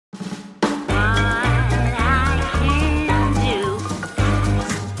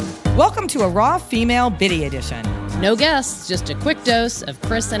Welcome to a Raw Female Biddy edition. No guests, just a quick dose of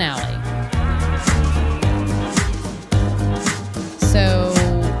Chris and Allie. So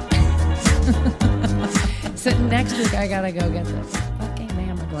next week I gotta go get the fucking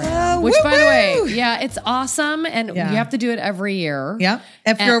mammogram. Which, by the way, it's awesome, and you have to do it every year. Yeah,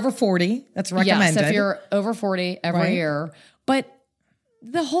 if you're over 40, that's recommended. Yes, if you're over 40 every year. But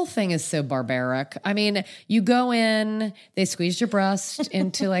the whole thing is so barbaric. I mean, you go in, they squeeze your breast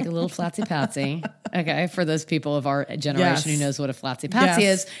into like a little flatsy patsy. Okay, for those people of our generation who knows what a flatsy patsy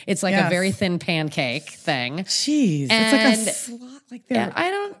is, it's like a very thin pancake thing. Jeez, it's like a slot. Like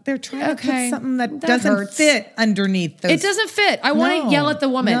they're trying to put something that doesn't fit underneath those. It doesn't fit. I want to yell at the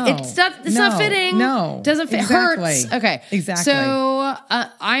woman. It's not fitting. No. Doesn't fit. Exactly. Hurts. Okay. Exactly. So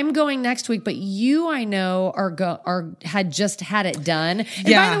I'm going next week, but you, I know, had just had it done. And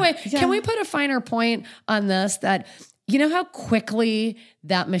by the way, can we put a finer point on this? That you know how quickly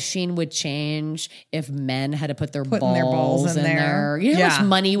that machine would change if men had to put their balls in there. You know how much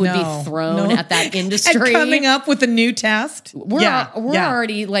money would be thrown at that industry? And coming up with a new test. We're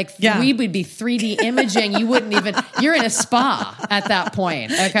already like, we would be 3D imaging. You wouldn't even, you're in a spa at that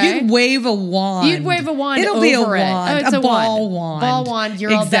point. Okay. You'd wave a wand. It'll be a wand. Oh, it's a ball wand. Ball wand.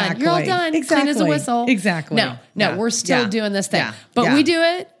 You're all done. You're all done. Exactly. Clean as a whistle. Exactly. No, we're still doing this thing. But we do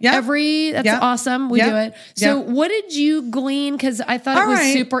it that's awesome. We do it. So what did you glean? Because I thought it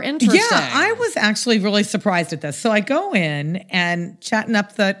was super interesting. Yeah, I was actually really surprised at this. So I go in and chatting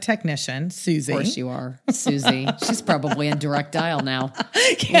up the technician, Susie. Of course you are, Susie. She's probably in direct dial now.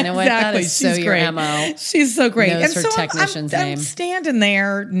 You know what? That is so your MO. She's so great. Knows and her so technician's I'm name. standing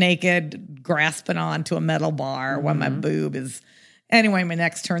there naked, grasping onto a metal bar while my boob is... Anyway, my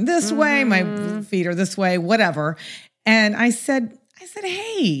neck's turned this way, my feet are this way, whatever. And I said,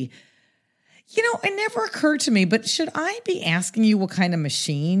 hey... You know, it never occurred to me, but should I be asking you what kind of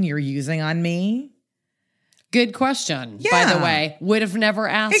machine you're using on me? Good question, by the way. Would have never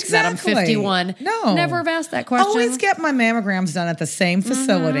asked that. I'm 51. No. Never have asked that question. Always get my mammograms done at the same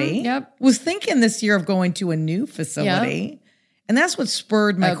facility. Yep. Was thinking this year of going to a new facility. Yep. And that's what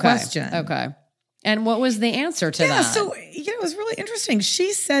spurred my question. Okay. And what was the answer to that? Yeah, so it was really interesting.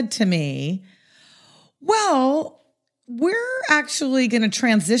 She said to me, well... We're actually going to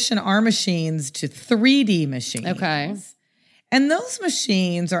transition our machines to 3D machines. Okay. And those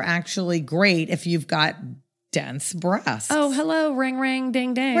machines are actually great if you've got dense breasts. Oh, hello, ring, ring,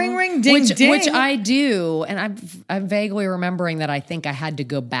 ding, ding. Ring, ring, ding, ding. Which I do. And I'm vaguely remembering that I think I had to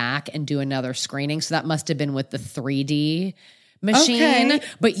go back and do another screening. So that must have been with the 3D machine.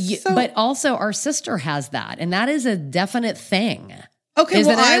 Okay. But also our sister has that. And that is a definite thing. Okay,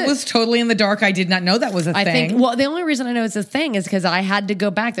 I was totally in the dark. I did not know that was a thing. The only reason I know it's a thing is because I had to go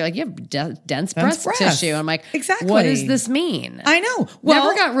back. They're like, you have dense breast tissue. I'm like, exactly. What does this mean? I know. Well,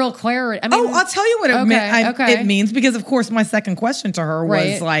 never got real clarity. I mean, I'll tell you what it means, because of course my second question to her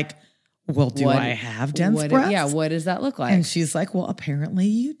was like, well, do I have dense breasts? Yeah, what does that look like? And she's like, well, apparently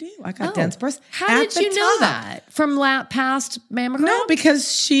you do. I got dense breasts. How did you know that? From past mammogram? No, because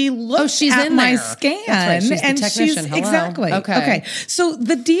she looked at my scan. That's right. She's the technician. Hello. Exactly. Okay. So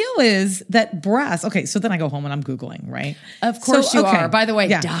the deal is that breasts, so then I go home and I'm Googling, right? Of course you are. By the way,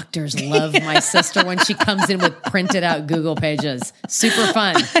 doctors love my sister when she comes in with printed out Google pages. Super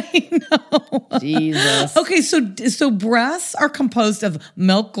fun. I know. Jesus. Okay, so breasts are composed of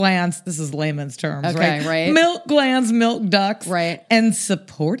milk glands. This is layman's terms, right? Milk glands, milk ducts, right? And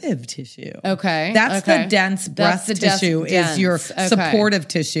supportive tissue. Okay. That's the dense breast tissue is your supportive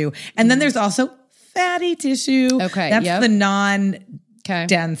tissue. And then there's also fatty tissue. Okay. That's the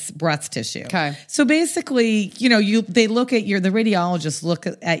non-dense breast tissue. Okay. So basically, they look at the radiologists look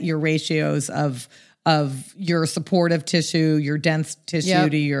at your ratios of your supportive tissue, your dense tissue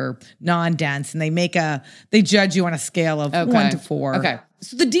to your non-dense, and they judge you on a scale of 1 to 4. Okay.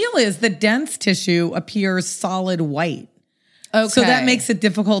 So the deal is the dense tissue appears solid white. Okay. So that makes it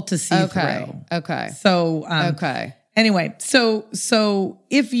difficult to see through. Okay. So anyway, so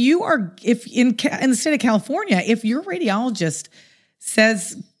if in the state of California, if your radiologist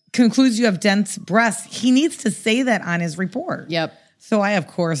concludes you have dense breasts, he needs to say that on his report. Yep. So I, of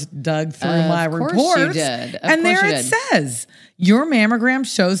course, dug through my reports. Of course you did. And there it says, your mammogram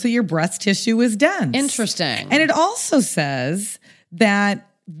shows that your breast tissue is dense. Interesting. And it also says that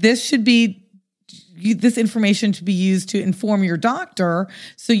this information should be used to inform your doctor.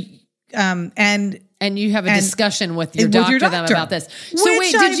 So, and you have a discussion with your doctor them about this. So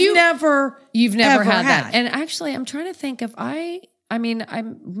Which wait, you've never had that? And actually, I'm trying to think if I I mean,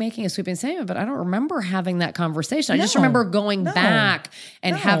 I'm making a sweeping statement, but I don't remember having that conversation. I just remember going back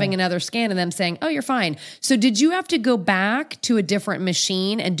and having another scan and them saying, oh, you're fine. So did you have to go back to a different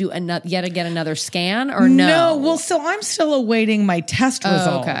machine and do yet again another scan or no? No. Well, so I'm still awaiting my test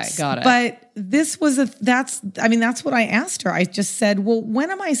results. Okay. Got it. But this was that's what I asked her. I just said, well, who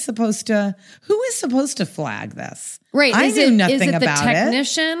is supposed to flag this? Right. I knew nothing about it. Is it the about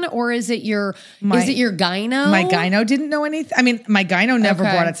technician or is it your gyno? My gyno didn't know anything. I mean, my gyno never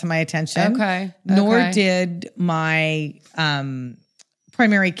brought it to my attention. Okay. Nor did my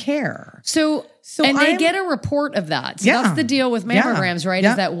primary care. So they get a report of that. So that's the deal with mammograms, right?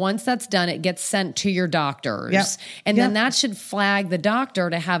 Is that once that's done, it gets sent to your doctors. And then that should flag the doctor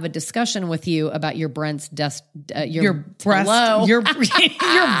to have a discussion with you about your breast destinies.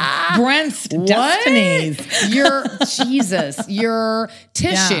 Your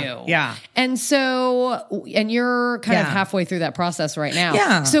tissue. Yeah. And so, and you're kind of halfway through that process right now.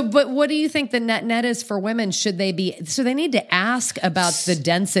 Yeah. So, but what do you think the net is for women? Should they be, so they need to ask about the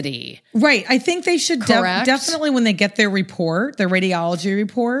density. Right. I think they should definitely, when they get their radiology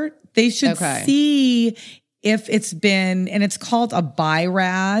report, they should see if it's been, and it's called a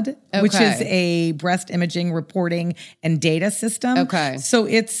BI-RAD, which is a breast imaging reporting and data system. Okay. So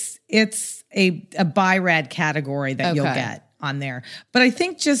it's a BI-RAD category that you'll get on there. But I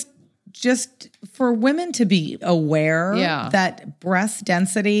think just for women to be aware that breast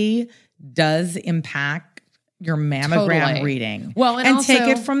density does impact your mammogram reading. Well, and also, take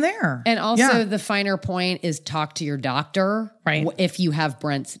it from there. And also the finer point is talk to your doctor. Right. If you have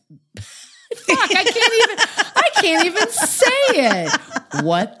breast. Fuck, I can't even say it.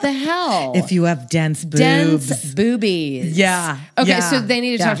 What the hell? If you have dense boobs. Dense boobies. Yeah. Okay, so they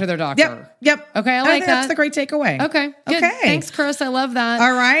need to talk to their doctor. Yep. Okay, I like that. That's a great takeaway. Okay, good. Thanks, Chris. I love that.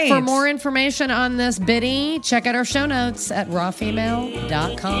 All right. For more information on this biddy, check out our show notes at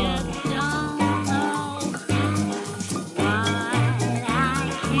rawfemale.com.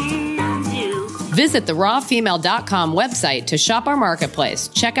 Visit the rawfemale.com website to shop our marketplace,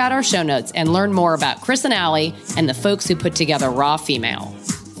 check out our show notes, and learn more about Chris and Allie and the folks who put together Raw Female.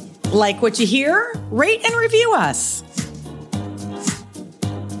 Like what you hear? Rate and review us.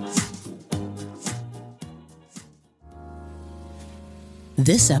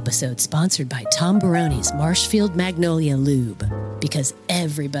 This episode sponsored by Tom Baroni's Marshfield Magnolia Lube, because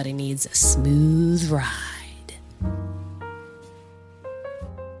everybody needs a smooth ride.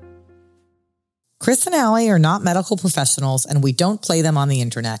 Chris and Allie are not medical professionals, and we don't play them on the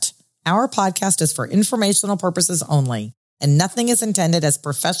internet. Our podcast is for informational purposes only, and nothing is intended as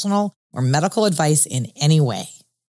professional or medical advice in any way.